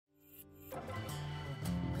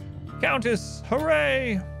Countess,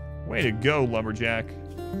 hooray! Way to go, Lumberjack.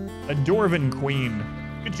 A Dwarven queen.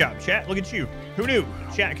 Good job, chat. Look at you. Who knew?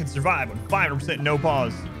 Chat can survive on 500% no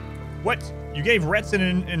pause. What? You gave Retson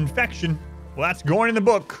an infection. Well, that's going in the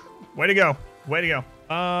book. Way to go. Way to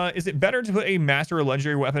go. Is it better to put a master or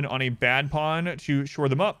legendary weapon on a bad pawn to shore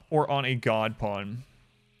them up or on a god pawn?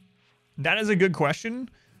 That is a good question.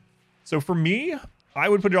 So for me, I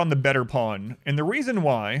would put it on the better pawn. And the reason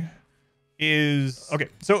why is... Okay,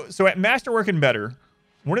 so at masterwork and better,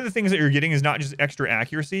 one of the things that you're getting is not just extra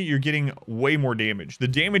accuracy, you're getting way more damage. The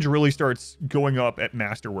damage really starts going up at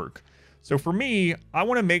masterwork. So for me, I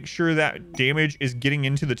want to make sure that damage is getting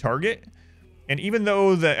into the target. And even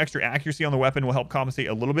though the extra accuracy on the weapon will help compensate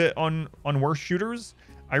a little bit on worse shooters,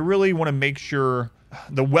 I really want to make sure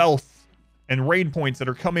the wealth and raid points that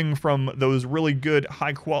are coming from those really good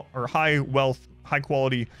high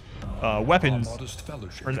quality weapons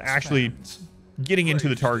are actually getting into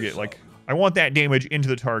the target. Like, I want that damage into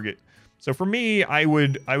the target. So for me, I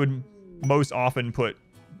would most often put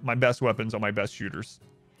my best weapons on my best shooters.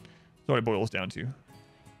 That's what it boils down to.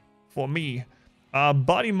 For me,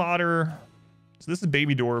 body modder. So this is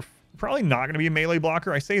Baby Dwarf. Probably not going to be a melee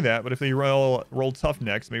blocker. I say that, but if they roll tough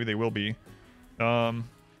next, maybe they will be.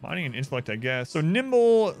 Mining and intellect, I guess. So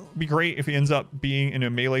nimble would be great if he ends up being in a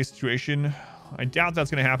melee situation. I doubt that's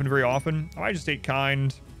going to happen very often. I might just take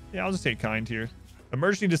kind. Yeah, I'll just take kind here.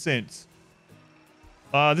 Emergency descent.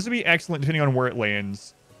 This would be excellent depending on where it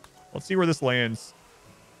lands. Let's see where this lands.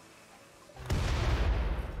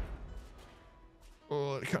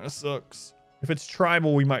 Oh, it kind of sucks. If it's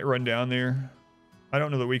tribal, we might run down there. I don't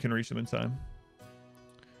know that we can reach them in time.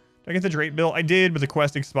 Did I get the Drake bill? I did, but the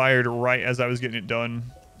quest expired right as I was getting it done.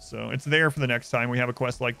 So it's there for the next time we have a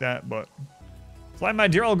quest like that, but it's like my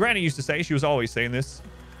dear old granny used to say. She was always saying this.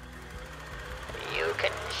 You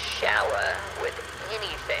can shower with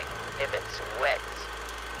anything if it's wet.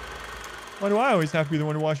 Why do I always have to be the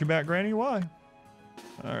one to wash your back, Granny? Why?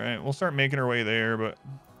 All right, we'll start making our way there, but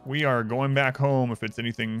we are going back home if it's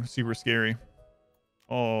anything super scary.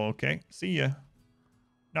 Oh, okay. See ya.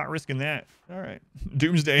 Not risking that. All right.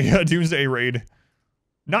 Doomsday, Doomsday raid.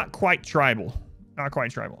 Not quite tribal. Not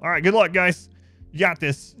quite tribal. All right, good luck, guys. You got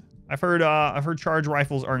this. I've heard charge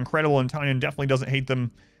rifles are incredible, and Tanyan definitely doesn't hate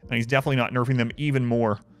them, and he's definitely not nerfing them even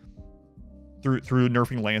more through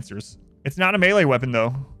nerfing lancers. It's not a melee weapon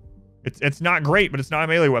though. It's not great, but it's not a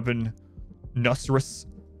melee weapon. Nusrus.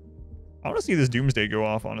 I want to see this Doomsday go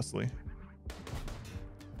off, honestly.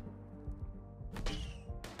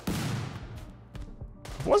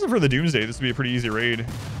 If it wasn't for the Doomsday, this would be a pretty easy raid.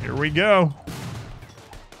 Here we go.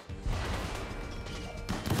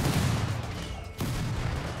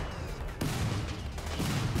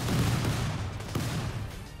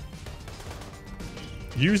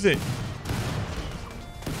 Use it.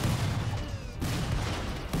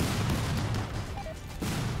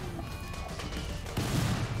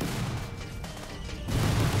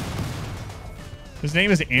 His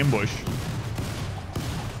name is Ambush.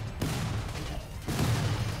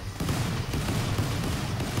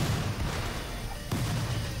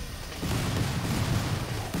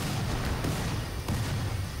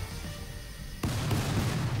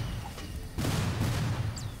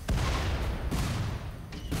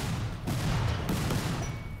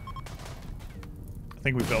 I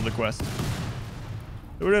think we failed the quest.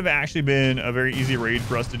 It would have actually been a very easy raid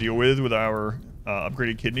for us to deal with our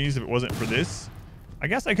upgraded kidneys if it wasn't for this. I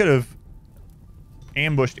guess I could have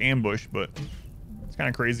ambushed, but it's kind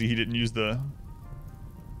of crazy he didn't use the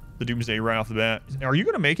Doomsday right off the bat. Are you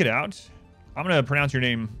going to make it out? I'm going to pronounce your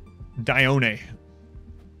name Dione.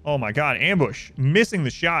 Oh my god, ambush. Missing the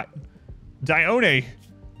shot. Dione.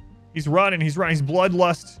 He's running, he's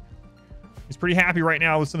bloodlust. He's pretty happy right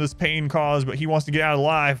now with some of this pain caused, but he wants to get out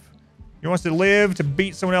alive. He wants to live to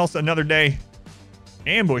beat someone else another day.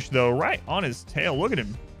 Ambush though, right on his tail. Look at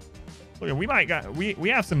him. Look, we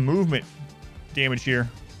have some movement damage here.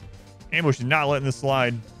 Ambush is not letting this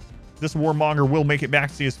slide. This warmonger will make it back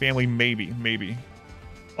to see his family, maybe.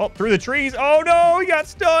 Oh, through the trees. Oh no, he got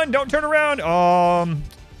stunned. Don't turn around. Oh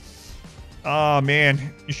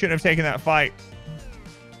man, you shouldn't have taken that fight.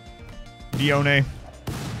 Dione,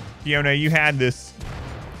 you had this.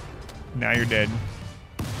 Now you're dead.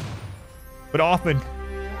 But often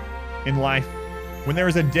in life, when there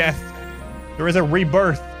is a death, there is a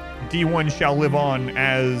rebirth. D1 shall live on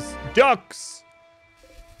as ducks.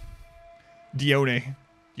 Dione.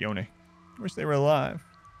 Wish they were alive.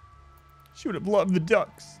 She would have loved the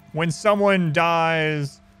ducks. When someone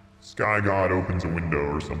dies, Sky God opens a window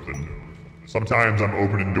or something. Sometimes I'm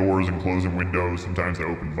opening doors and closing windows. Sometimes I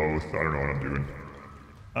open both. I don't know what I'm doing.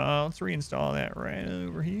 Let's reinstall that right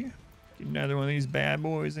over here. Get another one of these bad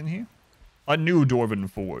boys in here. A new Dwarven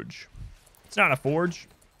Forge. It's not a forge.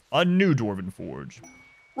 A new Dwarven Forge.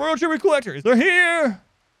 Royal Tribute Collectors. They're here.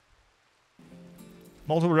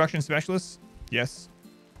 Multiple reduction specialists. Yes.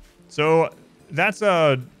 So that's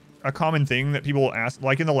a common thing that people ask.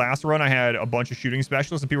 Like in the last run, I had a bunch of shooting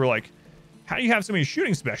specialists and people were like, how do you have so many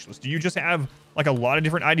shooting specialists? Do you just have like a lot of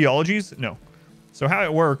different ideologies? No. So how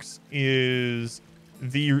it works is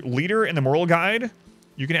the leader and the moral guide,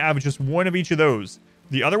 you can have just one of each of those.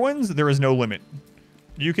 The other ones, there is no limit.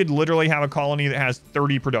 You could literally have a colony that has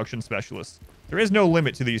 30 production specialists. There is no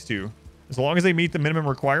limit to these two. As long as they meet the minimum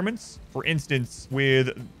requirements. For instance,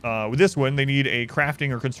 with this one, they need a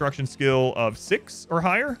crafting or construction skill of 6 or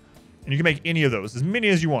higher. And you can make any of those, as many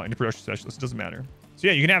as you want into production specialists. It doesn't matter. So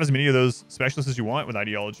yeah, you can have as many of those specialists as you want with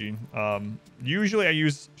ideology. Usually I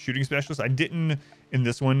use shooting specialists. I didn't in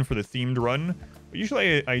this one for the themed run. But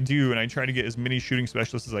usually I do, and I try to get as many shooting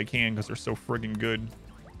specialists as I can because they're so friggin' good.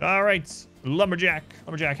 All right, Lumberjack.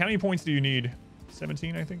 Lumberjack, how many points do you need?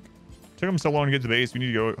 17, I think. Took them so long to get to the base. We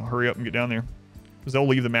need to go hurry up and get down there because they'll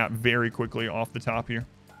leave the map very quickly off the top here.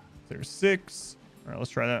 There's 6. All right, let's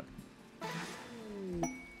try that.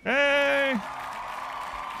 Hey!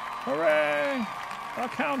 Hooray! A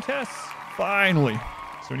countess! Finally.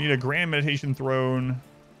 So we need a grand meditation throne.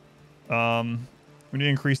 We need to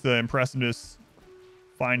increase the impressiveness,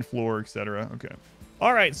 fine floor, etc. Okay.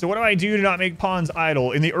 All right, so what do I do to not make pawns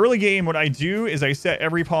idle? In the early game, what I do is I set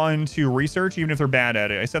every pawn to research, even if they're bad at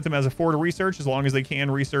it. I set them as a 4 to research, as long as they can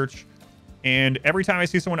research. And every time I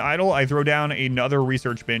see someone idle, I throw down another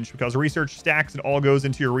research bench, because research stacks, it all goes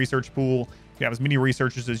into your research pool. You have as many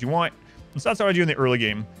researches as you want. And so that's what I do in the early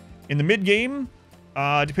game. In the mid game,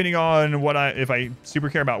 depending on if I super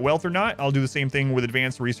care about wealth or not, I'll do the same thing with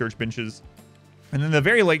advanced research benches. And then the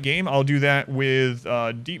very late game, I'll do that with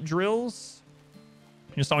deep drills.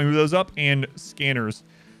 Just tell me move those up, and scanners.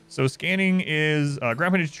 So scanning is ground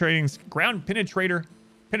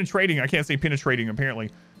penetrating. I can't say penetrating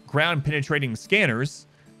apparently. Ground penetrating scanners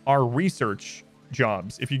are research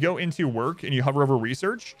jobs. If you go into work and you hover over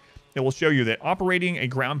research, it will show you that operating a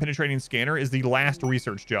ground penetrating scanner is the last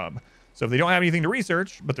research job. So if they don't have anything to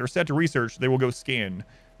research, but they're set to research, they will go scan.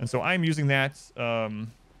 And so I'm using that,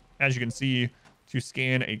 as you can see, to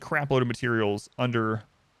scan a crap load of materials under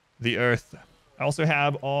the earth. I also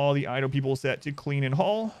have all the idle people set to clean and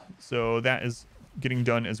haul, so that is getting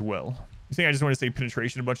done as well. You think I just want to say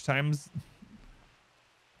penetration a bunch of times?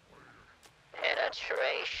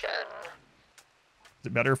 Penetration. Is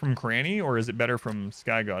it better from Cranny, or is it better from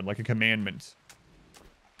Sky God, like a commandment?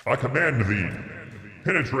 I command thee,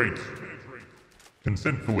 penetrate,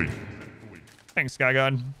 consentfully. Thanks, Sky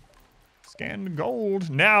God. Scan gold.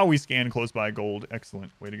 Now we scan close by gold.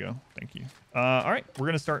 Excellent. Way to go. Thank you. All right, we're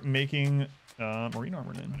going to start making marine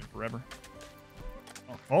armor then forever.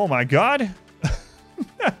 Oh my god.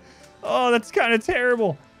 Oh, that's kind of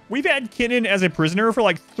terrible. We've had Kinnan as a prisoner for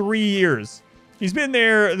like 3 years. He's been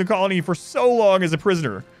there in the colony for so long as a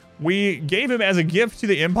prisoner. We gave him as a gift to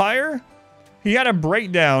the Empire. He had a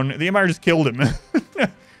breakdown. The Empire just killed him.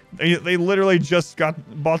 They literally just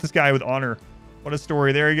bought this guy with honor. What a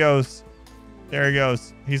story. There he goes. There he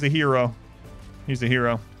goes. He's a hero. He's a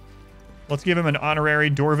hero. Let's give him an honorary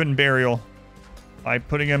Dwarven burial by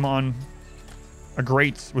putting him on a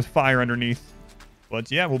grate with fire underneath. But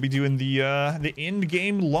yeah, we'll be doing the end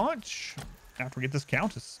game launch after we get this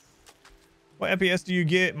Countess. What FPS do you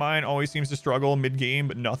get? Mine always seems to struggle mid-game,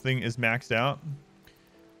 but nothing is maxed out.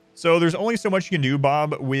 So there's only so much you can do,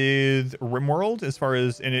 Bob, with RimWorld, as far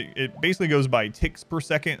as, and it basically goes by ticks per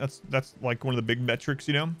second. That's like one of the big metrics,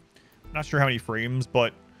 you know. Not sure how many frames,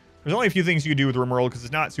 but there's only a few things you can do with RimWorld because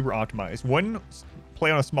it's not super optimized. 1,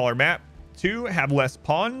 play on a smaller map. 2, have less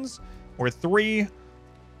pawns. Or 3,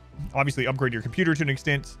 obviously upgrade your computer to an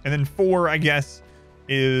extent. And then 4, I guess,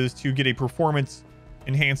 is to get a performance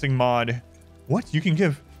enhancing mod. What? You can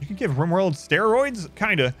give RimWorld steroids?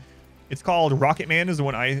 Kinda. It's called Rocketman is the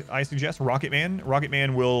one I suggest. Rocketman.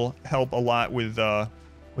 Rocketman will help a lot with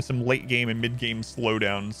some late game and mid game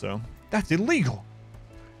slowdown. So that's illegal.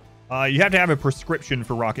 You have to have a prescription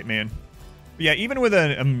for Rocketman. But yeah, even with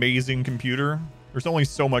an amazing computer, there's only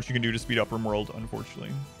so much you can do to speed up RimWorld,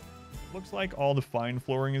 unfortunately. Looks like all the fine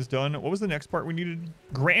flooring is done. What was the next part we needed?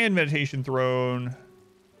 Grand meditation throne.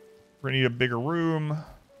 We're gonna need a bigger room,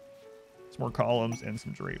 some more columns, and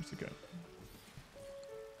some drapes. Okay.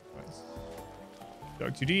 Nice.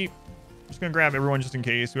 Dug too deep. Just gonna grab everyone just in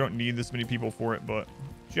case. We don't need this many people for it, but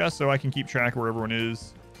just so I can keep track of where everyone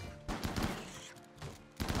is.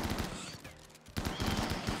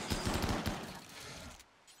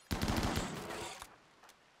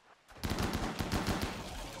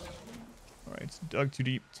 Dug too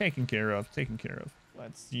deep. Taken care of. Taken care of.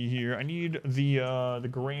 Let's see here. I need the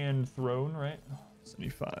grand throne, right?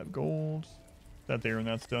 75 gold. That there and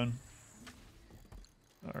that's done.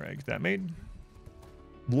 All right, get that made.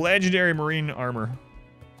 Legendary marine armor.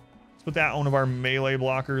 Let's put that on one of our melee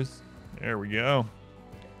blockers. There we go.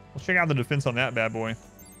 Let's check out the defense on that bad boy.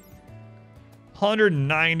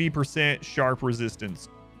 190% sharp resistance.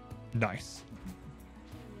 Nice.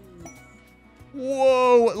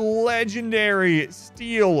 Whoa, legendary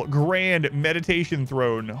steel grand meditation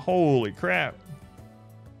throne. Holy crap.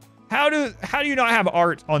 How do you not have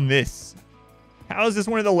art on this? How is this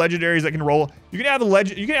one of the legendaries that can roll? You can have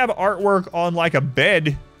artwork on like a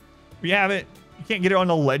bed. You have it. You can't get it on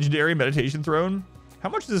a legendary meditation throne. How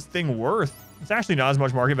much is this thing worth? It's actually not as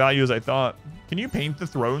much market value as I thought. Can you paint the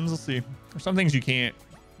thrones? Let's see. There's some things you can't.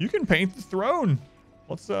 You can paint the throne.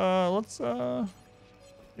 Let's see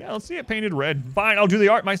it painted red. Fine, I'll do the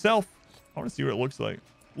art myself. I want to see what it looks like.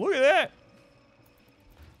 Look at that.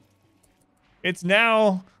 It's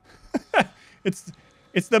now it's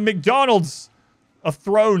the McDonald's of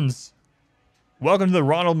thrones. Welcome to the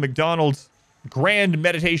Ronald McDonald's Grand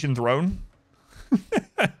Meditation Throne.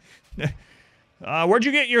 Where'd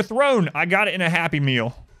you get your throne? I got it in a Happy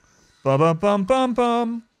Meal.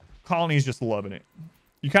 Bum. Colony's just loving it.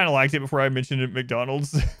 You kind of liked it before I mentioned it at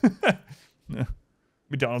McDonald's.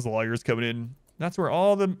 McDonald's lawyers coming in. That's where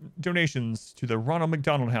all the donations to the Ronald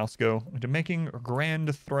McDonald House go into making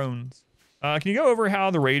grand thrones. Can you go over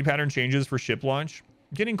how the raid pattern changes for ship launch?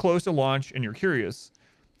 Getting close to launch and you're curious.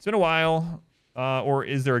 It's been a while. Or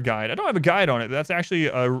is there a guide? I don't have a guide on it. That's actually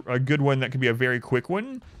a good one that could be a very quick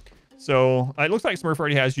one. So it looks like Smurf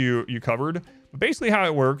already has you covered. But basically how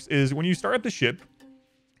it works is when you start up the ship,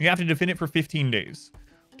 you have to defend it for 15 days.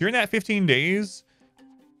 During that 15 days,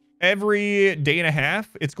 every day and a half,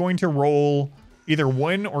 it's going to roll either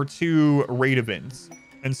 1 or 2 raid events.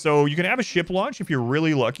 And so you can have a ship launch if you're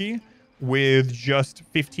really lucky with just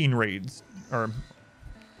 15 raids or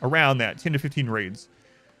around that 10 to 15 raids.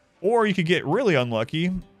 Or you could get really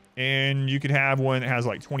unlucky and you could have one that has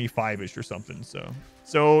like 25-ish or something.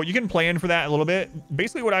 So you can plan for that a little bit.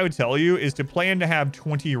 Basically what I would tell you is to plan to have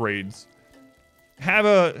 20 raids. Have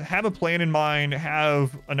a plan in mind,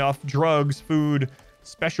 have enough drugs, food,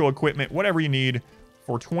 special equipment, whatever you need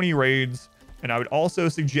for 20 raids. And I would also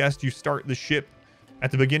suggest you start the ship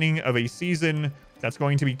at the beginning of a season that's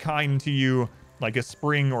going to be kind to you, like a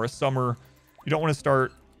spring or a summer. You don't want to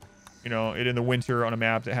start, it in the winter on a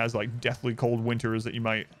map that has like deathly cold winters that you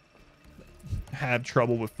might have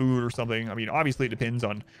trouble with food or something. I mean, obviously it depends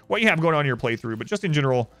on what you have going on in your playthrough, but just in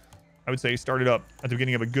general, I would say start it up at the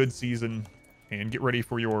beginning of a good season and get ready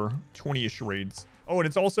for your 20-ish raids. Oh, and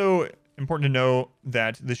it's also important to know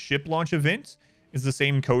that the ship launch event is the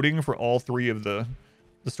same coding for all 3 of the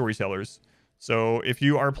storytellers. So if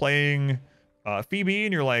you are playing Phoebe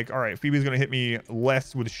and you're like, all right, Phoebe's going to hit me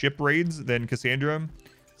less with ship raids than Cassandra,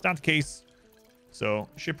 it's not the case. So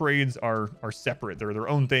ship raids are separate. They're their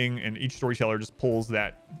own thing, and each storyteller just pulls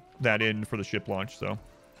that in for the ship launch. So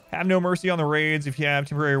have no mercy on the raids. If you have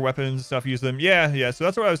temporary weapons and stuff, use them. Yeah. So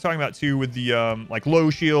that's what I was talking about too with the like low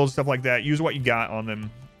shields, stuff like that. Use what you got on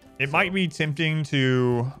them. It might be tempting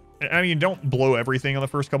to, I mean, don't blow everything on the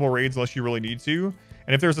first couple of raids unless you really need to.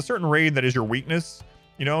 And if there's a certain raid that is your weakness,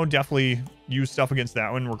 definitely use stuff against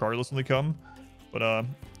that one regardless when they come. But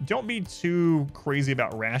don't be too crazy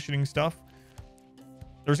about rationing stuff.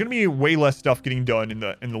 There's going to be way less stuff getting done in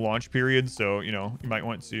the launch period. So, you might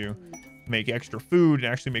want to make extra food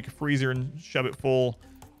and actually make a freezer and shove it full.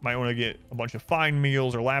 Might want to get a bunch of fine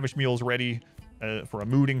meals or lavish meals ready for a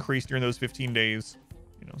mood increase during those 15 days.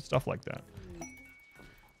 Stuff like that.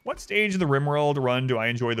 What stage of the RimWorld run do I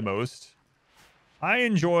enjoy the most? I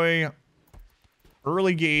enjoy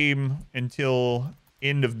early game until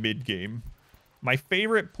end of mid game. My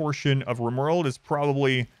favorite portion of RimWorld is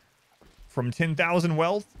probably from 10,000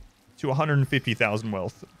 wealth to 150,000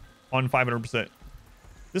 wealth on 500%.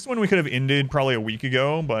 This one we could have ended probably a week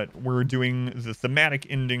ago, but we're doing the thematic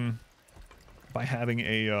ending by having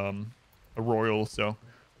a royal, so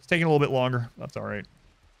it's taking a little bit longer. That's all right.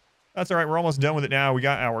 That's all right. We're almost done with it now. We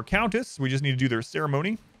got our countess. We just need to do their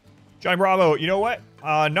ceremony. Johnny Bravo, you know what?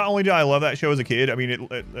 Not only did I love that show as a kid, I mean,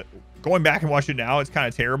 going back and watching it now, it's kind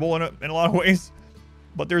of terrible in a lot of ways.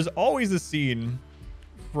 But there's always a scene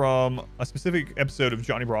from a specific episode of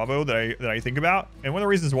Johnny Bravo that I think about. And one of the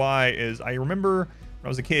reasons why is I remember when I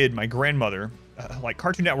was a kid, my grandmother, like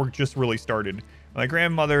Cartoon Network just really started. My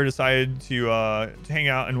grandmother decided to hang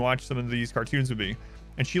out and watch some of these cartoons with me.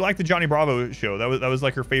 And she liked the Johnny Bravo show. That was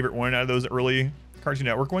like her favorite one out of those early Cartoon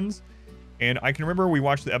Network ones. And I can remember we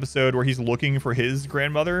watched the episode where he's looking for his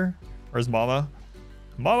grandmother or his mama.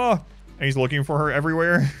 Mama! And he's looking for her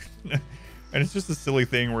everywhere. And it's just a silly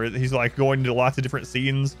thing where he's like going to lots of different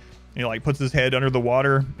scenes. And he like puts his head under the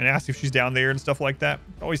water and asks if she's down there and stuff like that.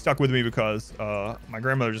 It always stuck with me because my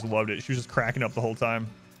grandmother just loved it. She was just cracking up the whole time.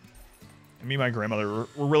 And me and my grandmother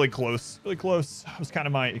were really close. Really close. It was kind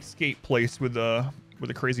of my escape place with the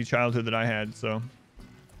crazy childhood that I had. So,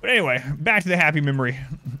 but anyway, back to the happy memory.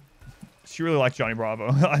 She really liked Johnny Bravo.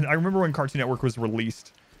 I remember when Cartoon Network was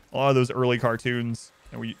released. A lot of those early cartoons.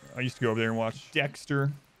 And I used to go over there and watch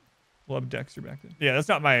Dexter. Loved Dexter back then. Yeah, that's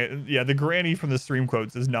not my... Yeah, the granny from the stream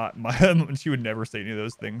quotes is not my... She would never say any of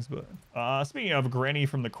those things, but... speaking of granny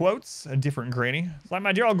from the quotes, a different granny. It's like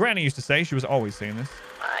my dear old granny used to say. She was always saying this.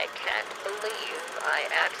 I can't believe I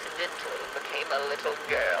accidentally became a little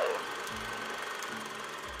girl.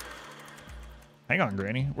 Hang on,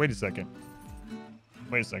 granny. Wait a second.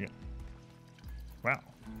 Wait a second. Wow.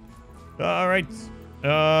 All right.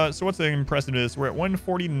 So what's the impressiveness? We're at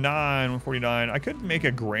 149, 149. I could make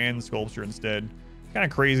a grand sculpture instead. Kind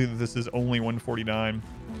of crazy that this is only 149.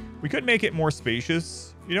 We could make it more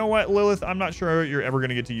spacious. You know what, Lilith? I'm not sure you're ever going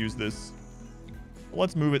to get to use this.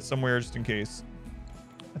 Let's move it somewhere just in case.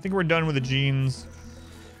 I think we're done with the jeans.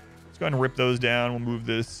 Let's go ahead and rip those down. We'll move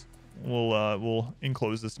this. We'll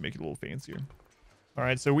enclose this to make it a little fancier. All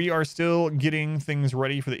right, so we are still getting things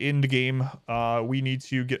ready for the end game. We need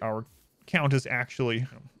to get our countess actually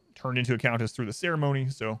turned into a countess through the ceremony.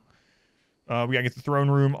 So we gotta get the throne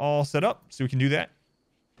room all set up so we can do that.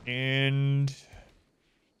 And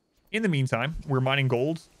in the meantime, we're mining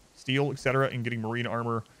gold, steel, etc., and getting marine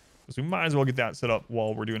armor. So we might as well get that set up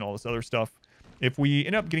while we're doing all this other stuff. If we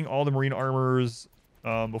end up getting all the marine armors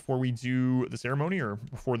before we do the ceremony or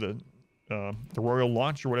before the royal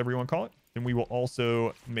launch or whatever you want to call it, then we will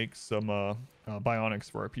also make some bionics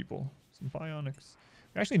for our people. Some bionics.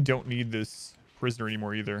 We actually don't need this prisoner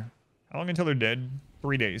anymore either. How long until they're dead?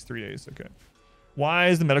 3 days. 3 days. Okay. Why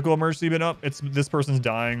has the medical emergency been up? It's this person's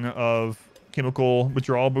dying of chemical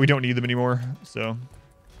withdrawal, but we don't need them anymore. So,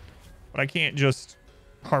 but I can't just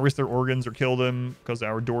harvest their organs or kill them because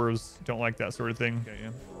our dwarves don't like that sort of thing. Okay,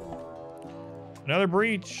 yeah. Another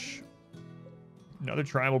breach. Another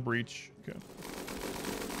tribal breach. Okay.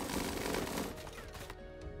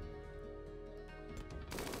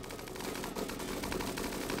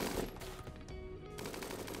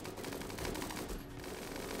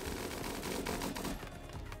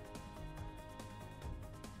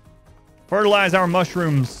 Fertilize our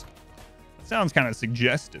mushrooms. That sounds kind of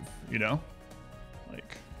suggestive, you know?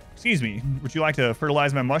 Like, excuse me, would you like to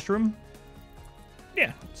fertilize my mushroom?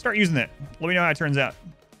 Yeah, start using that. Let me know how it turns out.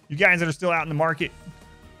 You guys that are still out in the market,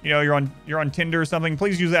 you know, you're on Tinder or something,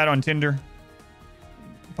 please use that on Tinder.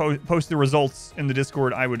 Post the results in the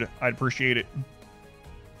Discord. I'd appreciate it.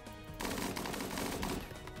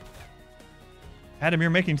 Adam, you're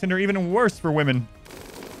making Tinder even worse for women.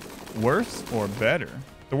 Worse or better?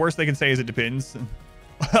 The worst they can say is it depends.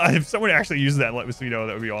 If someone actually uses that, let us know.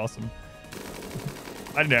 That would be awesome.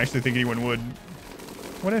 I didn't actually think anyone would.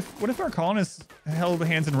 What if our colonists held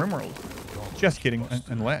hands in RimWorld? Just kidding.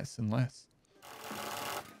 Unless.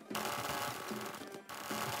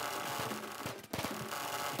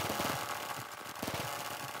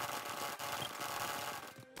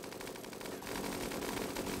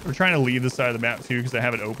 We're trying to leave this side of the map too because I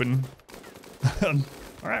have it open.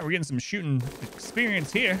 All right, we're getting some shooting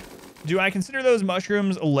experience here. Do I consider those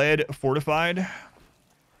mushrooms lead fortified?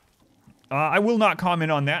 I will not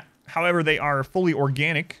comment on that. However, they are fully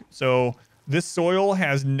organic. So this soil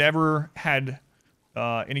has never had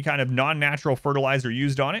any kind of non-natural fertilizer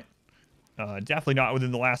used on it. Definitely not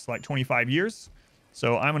within the last like 25 years.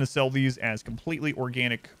 So I'm going to sell these as completely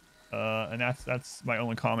organic. And that's my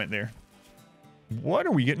only comment there. What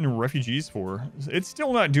are we getting refugees for? It's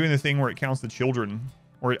still not doing the thing where it counts the children.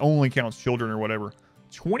 Or it only counts children or whatever.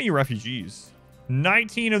 20 refugees.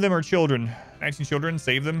 19 of them are children. 19 children,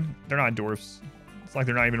 save them. They're not dwarfs. It's like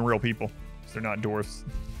they're not even real people. They're not dwarfs.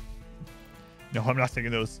 No, I'm not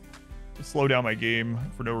taking those. Slow down my game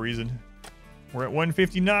for no reason. We're at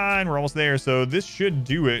 159. We're almost there. So this should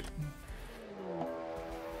do it.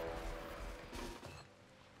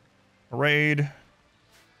 A raid.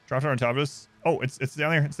 Dropped on top of us. Oh, it's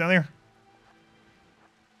down there. It's down there.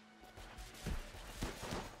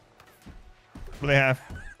 What do they have?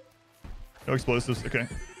 No explosives. Okay.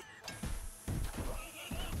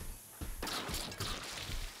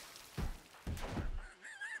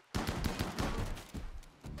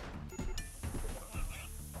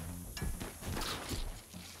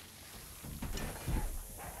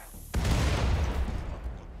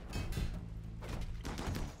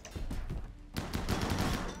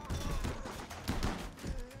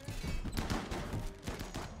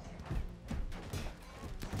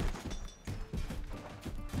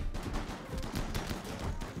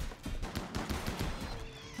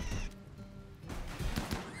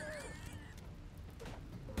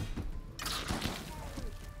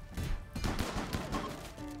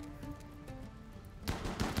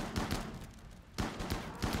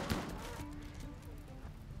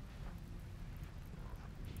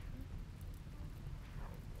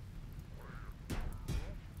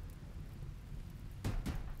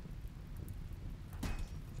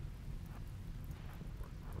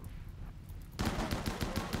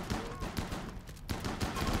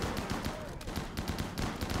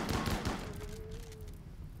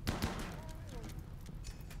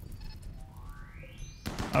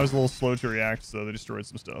 I was a little slow to react, so they destroyed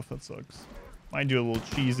some stuff. That sucks. Might do a little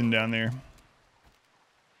cheesing down there.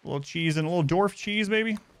 A little cheese and a little dwarf cheese,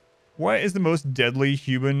 maybe. What is the most deadly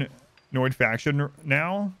humanoid faction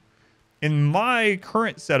now? In my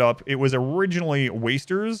current setup, it was originally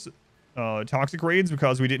wasters, toxic raids,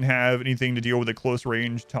 because we didn't have anything to deal with the close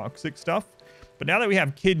range toxic stuff. But now that we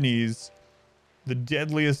have kidneys, the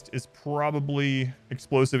deadliest is probably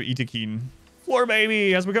explosive Itakine. Floor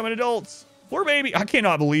baby has become an adult. Floor baby. I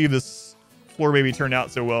cannot believe this floor baby turned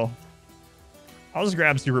out so well. I'll just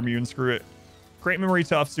grab super immune. Screw it. Great memory,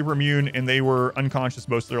 tough, super immune, and they were unconscious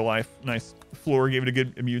most of their life. Nice. Floor gave it a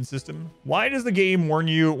good immune system. Why does the game warn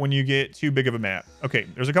you when you get too big of a map? Okay,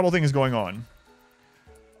 there's a couple things going on.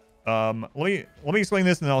 Let me explain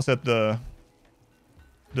this, and then I'll set the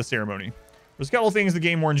ceremony. There's a couple things the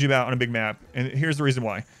game warns you about on a big map, and here's the reason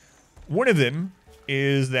why. One of them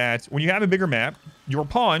is that when you have a bigger map, your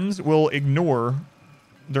pawns will ignore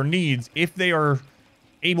their needs if they are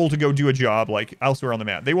able to go do a job like elsewhere on the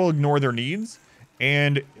map. They will ignore their needs.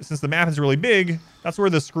 And since the map is really big, that's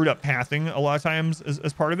where the screwed up pathing a lot of times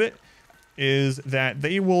is part of it, is that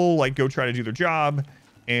they will like go try to do their job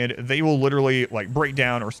and they will literally like break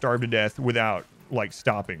down or starve to death without like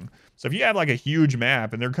stopping. So if you have like a huge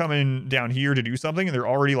map and they're coming down here to do something and they're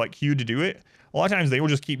already like queued to do it, a lot of times they will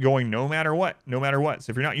just keep going no matter what.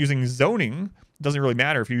 So if you're not using zoning, it doesn't really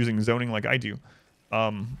matter if you're using zoning like I do.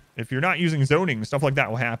 If you're not using zoning, stuff like that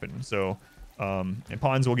will happen. So and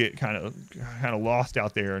pawns will get kind of lost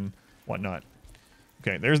out there and whatnot.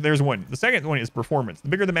 Okay, there's one. The second one is performance. The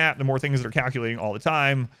bigger the map, the more things that are calculating all the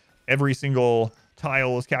time. Every single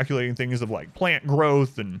tile is calculating things of like plant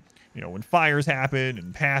growth and, you know, when fires happen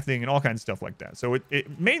and pathing and all kinds of stuff like that. So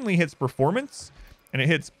it mainly hits performance, and it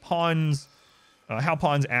hits pawns, how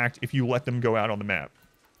pawns act if you let them go out on the map.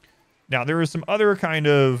 Now, there are some other kind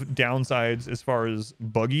of downsides as far as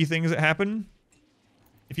buggy things that happen.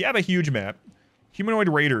 If you have a huge map, humanoid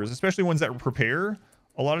raiders, especially ones that prepare,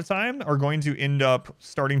 a lot of time are going to end up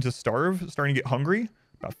starting to starve, starting to get hungry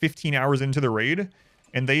about 15 hours into the raid,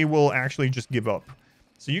 and they will actually just give up.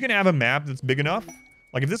 So you can have a map that's big enough.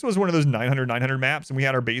 Like if this was one of those 900 maps and we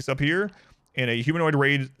had our base up here and a humanoid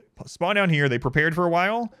raid spawned down here, they prepared for a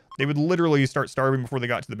while, they would literally start starving before they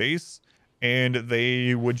got to the base, and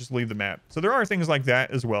they would just leave the map. So there are things like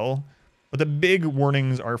that as well, but the big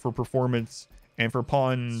warnings are for performance and for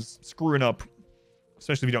pawns screwing up,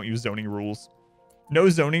 especially if you don't use zoning rules. No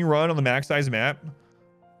zoning run on the max size map.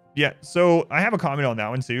 Yeah, so I have a comment on that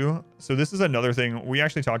one too. So this is another thing. We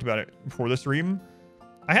actually talked about it before the stream.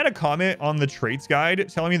 I had a comment on the traits guide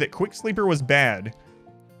telling me that Quick Sleeper was bad.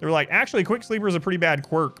 They were like, actually, Quick Sleeper is a pretty bad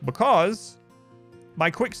quirk because my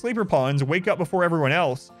Quick Sleeper pawns wake up before everyone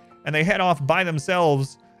else and they head off by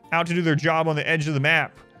themselves out to do their job on the edge of the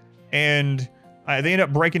map. And they end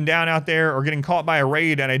up breaking down out there or getting caught by a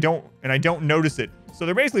raid, and I don't notice it. So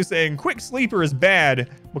they're basically saying Quick Sleeper is bad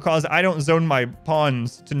because I don't zone my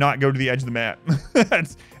pawns to not go to the edge of the map.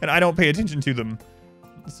 And I don't pay attention to them.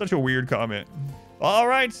 It's such a weird comment. All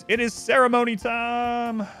right, it is ceremony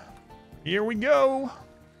time. Here we go.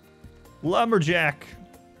 Lumberjack.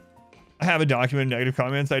 I have a document negative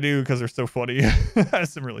comments. I do because they're so funny. I have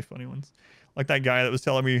some really funny ones. Like that guy that was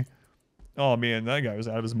telling me, oh man, that guy was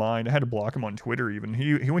out of his mind. I had to block him on Twitter even.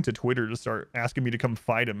 He went to Twitter to start asking me to come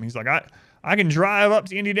fight him. He's like, I can drive up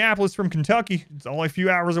to Indianapolis from Kentucky. It's only a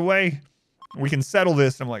few hours away. We can settle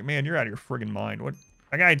this. I'm like, man, you're out of your friggin' mind. What?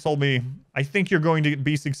 That guy told me, I think you're going to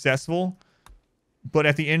be successful, but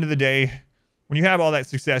at the end of the day, when you have all that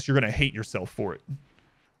success, you're going to hate yourself for it.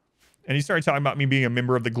 And he started talking about me being a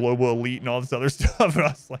member of the global elite and all this other stuff. And I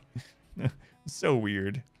was like, so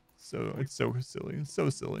weird. So it's so silly. It's so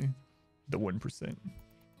silly. The 1%.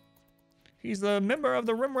 He's a member of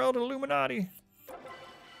the RimWorld Illuminati.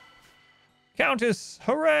 Countess,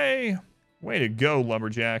 hooray! Way to go,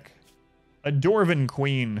 Lumberjack. A Dwarven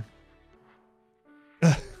queen.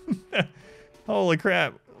 Holy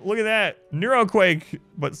crap. Look at that. Neuroquake,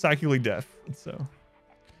 but psychically deaf. So,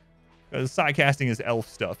 sidecasting is elf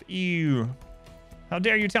stuff. Ew. How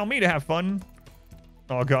dare you tell me to have fun?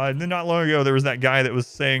 Oh, God. And then not long ago, there was that guy that was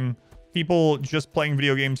saying people just playing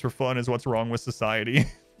video games for fun is what's wrong with society.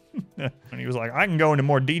 And he was like, I can go into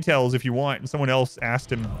more details if you want. And someone else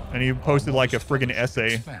asked him, and he posted like a friggin'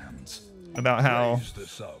 essay about how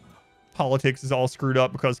politics is all screwed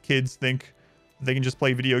up because kids think they can just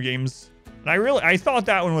play video games. And I thought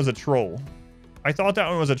that one was a troll. I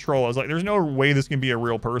was like, there's no way this can be a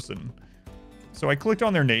real person. So I clicked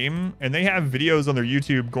on their name, and they have videos on their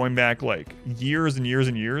YouTube going back like years and years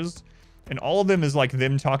and years. And all of them is like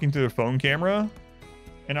them talking through their phone camera.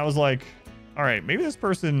 And I was like, All right, maybe this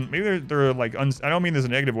person, maybe they're like, I don't mean this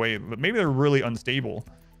in a negative way, but maybe they're really unstable.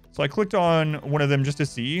 So I clicked on one of them just to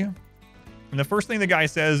see. And the first thing the guy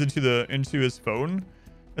says into his phone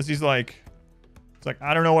is he's like, it's like,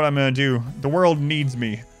 I don't know what I'm going to do. The world needs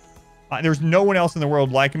me. There's no one else in the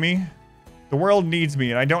world like me. The world needs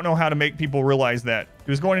me, and I don't know how to make people realize that.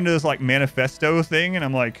 He was going into this like manifesto thing, and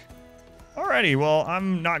I'm like, alrighty, well,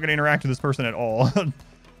 I'm not going to interact with this person at all.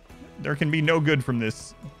 There can be no good from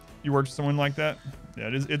this. You work with someone like that? Yeah,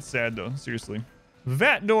 it's sad though, seriously.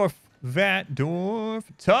 Dwarf,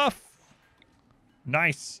 tough.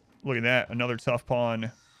 Nice. Look at that, another tough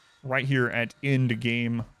pawn right here at end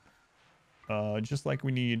game. Just like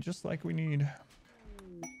we need,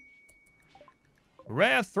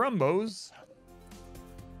 Rare Thrumbos.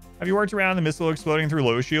 Have you worked around the missile exploding through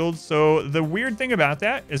low shields? So the weird thing about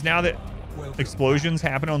that is now that explosions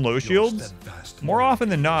happen on low shields, more often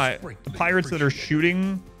than not, the pirates that are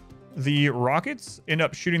shooting the rockets end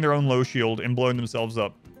up shooting their own low shield and blowing themselves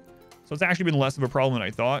up. So it's actually been less of a problem than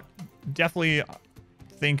I thought. Definitely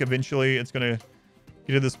think eventually it's going to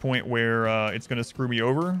get to this point where it's going to screw me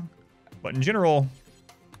over. But in general,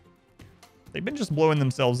 they've been just blowing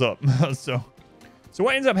themselves up. So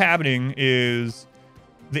what ends up happening is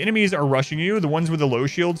the enemies are rushing you. The ones with the low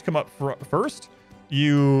shields come up first.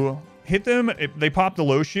 You hit them. They pop the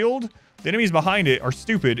low shield. The enemies behind it are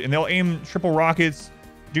stupid, and they'll aim triple rockets,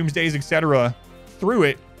 doomsdays, etc. through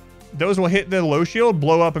it. Those will hit the low shield,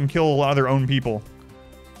 blow up, and kill a lot of their own people.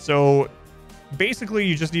 So basically,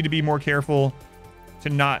 you just need to be more careful to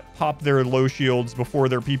not pop their low shields before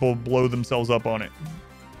their people blow themselves up on it.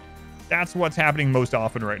 That's what's happening most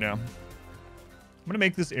often right now. I'm going to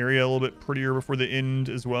make this area a little bit prettier before the end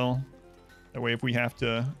as well. That way, if we have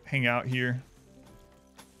to hang out here.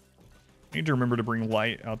 I need to remember to bring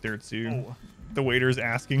light out there too. Oh. The waiter's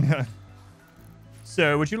asking.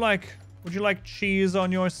 So, would you like cheese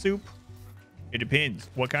on your soup? It depends.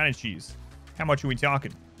 What kind of cheese? How much are we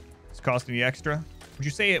talking? It's costing the extra? Would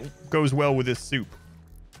you say it goes well with this soup?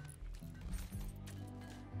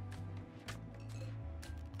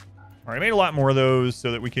 All right, I made a lot more of those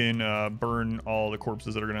so that we can burn all the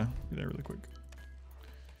corpses that are gonna be there really quick.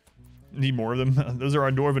 Need more of them. Those are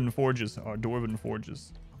our Dwarven forges. Our Dwarven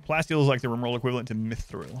forges. Plasteel is like the RimWorld equivalent to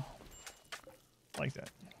Mithril. Like that.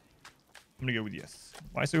 I'm gonna go with yes.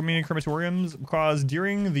 Why so many crematoriums? Because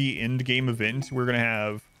during the end game event, we're gonna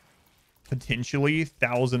have potentially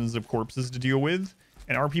thousands of corpses to deal with,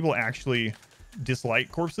 and our people actually dislike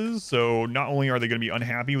corpses. So not only are they going to be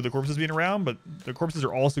unhappy with the corpses being around, but the corpses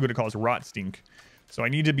are also going to cause rot stink. So I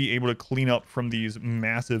need to be able to clean up from these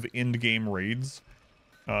massive end game raids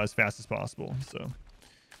as fast as possible. So,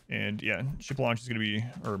 and yeah, ship launch is going to be,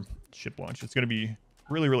 or ship launch, it's going to be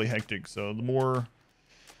really, really hectic. So the more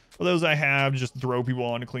of those I have, just throw people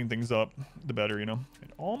on to clean things up, the better, you know.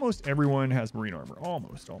 And almost everyone has marine armor.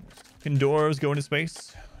 Almost. Can dwarves go into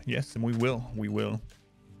space? Yes, and we will.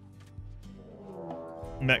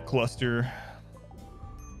 Met cluster.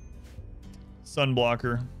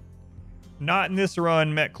 Sunblocker. Not in this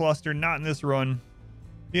run, Met cluster. Not in this run.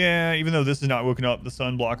 Yeah, even though this is not woken up, the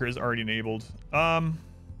sunblocker is already enabled.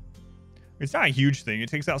 It's not a huge thing. It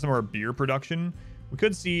takes out some of our beer production. We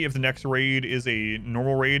could see if the next raid is a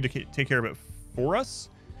normal raid to take care of it for us.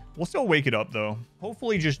 We'll still wake it up, though.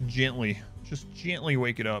 Hopefully just gently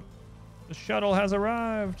wake it up. The shuttle has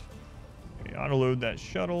arrived. Okay, auto-load that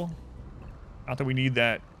shuttle. Not that we need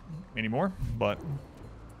that anymore, but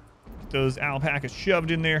get those alpacas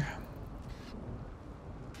shoved in there.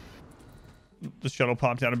 The shuttle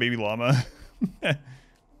popped out a baby llama.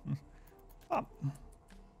 Pop.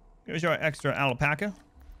 Here's our extra alpaca.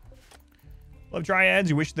 Love dryads.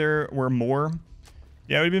 You wish there were more.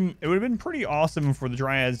 Yeah, it would have been pretty awesome for the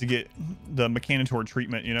dryads to get the Mechanitor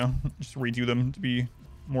treatment, you know? Just redo them to be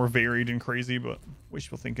more varied and crazy, but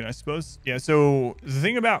wishful thinking, I suppose. Yeah, so the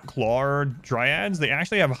thing about Claw dryads, they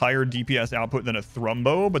actually have higher DPS output than a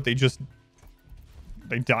Thrumbo, but they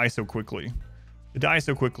die so quickly.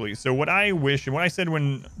 So what I wish, and what I said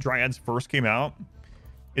when dryads first came out,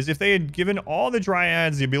 is if they had given all the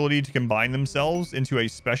dryads the ability to combine themselves into a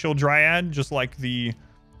special dryad, just like the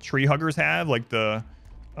tree huggers have. Like the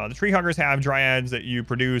tree huggers have dryads that you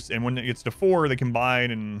produce, and when it gets to 4, they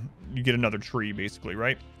combine and you get another tree, basically,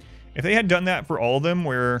 right? If they had done that for all of them,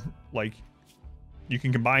 where like you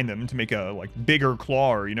can combine them to make a like bigger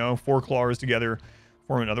claw, you know, 4 claws together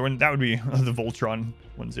form another one, that would be the Voltron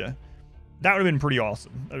ones. Yeah, that would have been pretty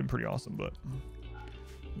awesome. But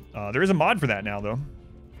there is a mod for that now, though.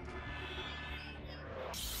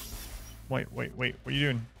 Wait, what are you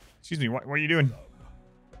doing? Excuse me, what are you doing?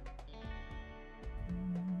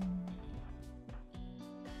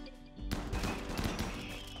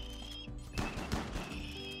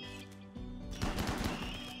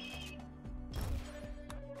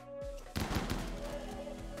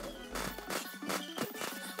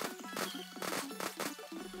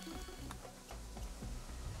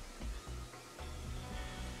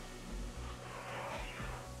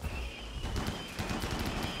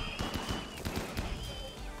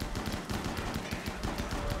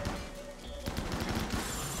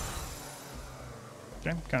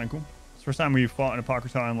 Okay, kind of cool. It's the first time we fought an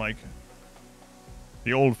Apocryton like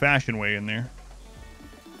the old-fashioned way in there.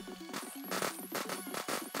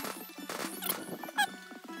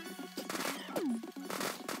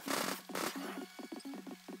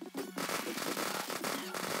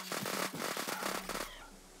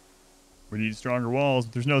 We need stronger walls.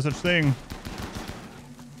 There's no such thing.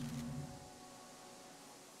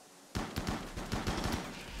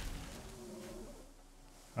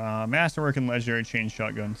 Masterwork and legendary chain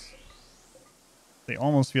shotguns. They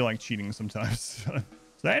almost feel like cheating sometimes. So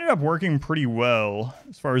that ended up working pretty well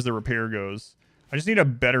as far as the repair goes. I just need a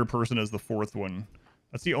better person as the fourth one.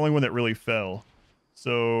 That's the only one that really fell.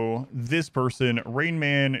 So this person, Rain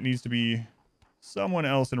Man, needs to be someone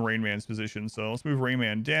else in Rain Man's position. So let's move Rain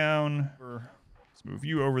Man down. Let's move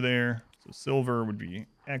you over there. So Silver would be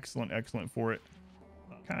excellent, excellent for it.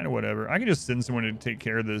 Kind of whatever. I can just send someone to take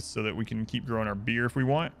care of this so that we can keep growing our beer if we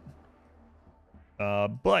want.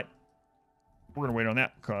 But we're going to wait on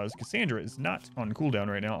that because Cassandra is not on cooldown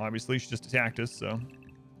right now. Obviously, she just attacked us, so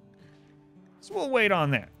we'll wait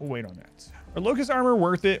on that. We'll wait on that. Are Locust armor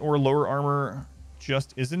worth it or lower armor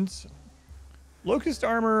just isn't? Locust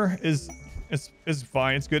armor is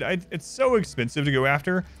fine. It's good. It's so expensive to go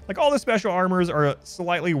after. Like, all the special armors are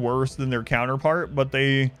slightly worse than their counterpart, but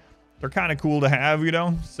they're kind of cool to have, you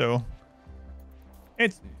know? So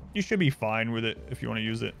you should be fine with it if you want to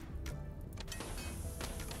use it.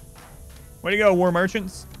 Way to go, War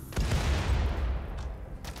Merchants.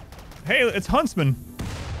 Hey, it's Huntsman.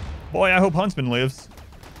 Boy, I hope Huntsman lives.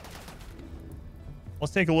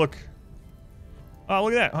 Let's take a look. Oh,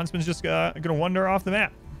 look at that. Huntsman's just gonna wander off the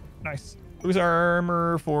map. Nice. Lose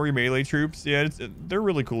armor for your melee troops. Yeah, they're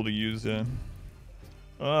really cool to use. Kin,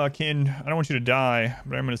 I don't want you to die,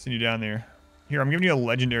 but I'm gonna send you down there. Here, I'm giving you a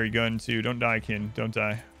legendary gun too. Don't die, Kin. Don't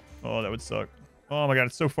die. Oh, that would suck. Oh my god,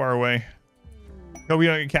 it's so far away. Hope we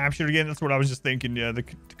don't get captured again. That's what I was just thinking. Yeah, the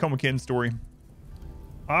Tacoma Kin story.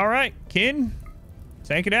 All right, Kin,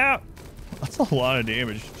 take it out. That's a lot of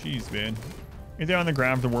damage. Jeez, man. Anything on the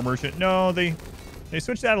ground for the War Merchant? No, they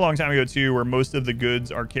switched that a long time ago too, where most of the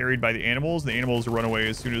goods are carried by the animals. The animals run away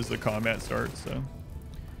as soon as the combat starts, so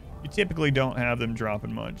you typically don't have them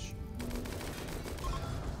dropping much.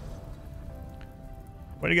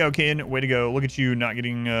 Way to go, Kin. Way to go. Look at you not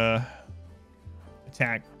getting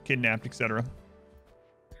attacked, kidnapped, etc.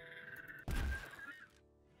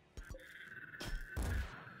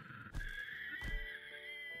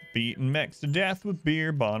 Beaten mechs to death with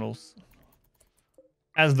beer bottles.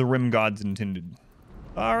 As the Rim gods intended.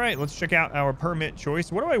 All right, let's check out our permit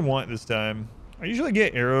choice. What do I want this time? I usually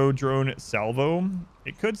get arrow drone salvo.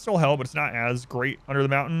 It could still help, but it's not as great under the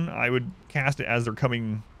mountain. I would cast it as they're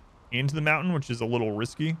coming into the mountain, which is a little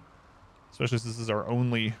risky, especially since this is our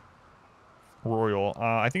only royal.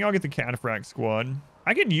 I think I'll get the Cataphract squad.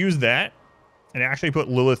 I could use that and actually put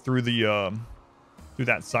Lilith through the through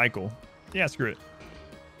that cycle. Yeah, screw it.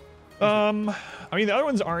 I mean, the other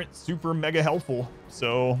ones aren't super mega helpful,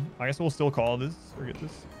 so I guess we'll still call this or get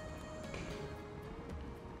this.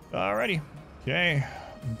 Alrighty. Okay.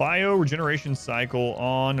 Bio regeneration cycle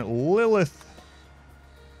on Lilith.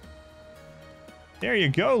 There you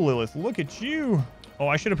go, Lilith. Look at you. Oh,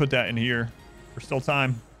 I should have put that in here. There's still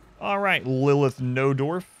time. All right, Lilith no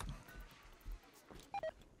Dwarf.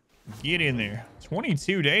 Get in there.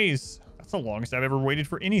 22 days. That's the longest I've ever waited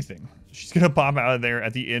for anything. She's going to pop out of there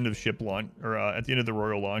at the end of ship launch, or at the end of the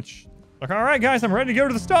royal launch. Like, all right, guys, I'm ready to go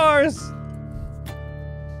to the stars.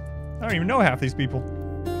 I don't even know half these people.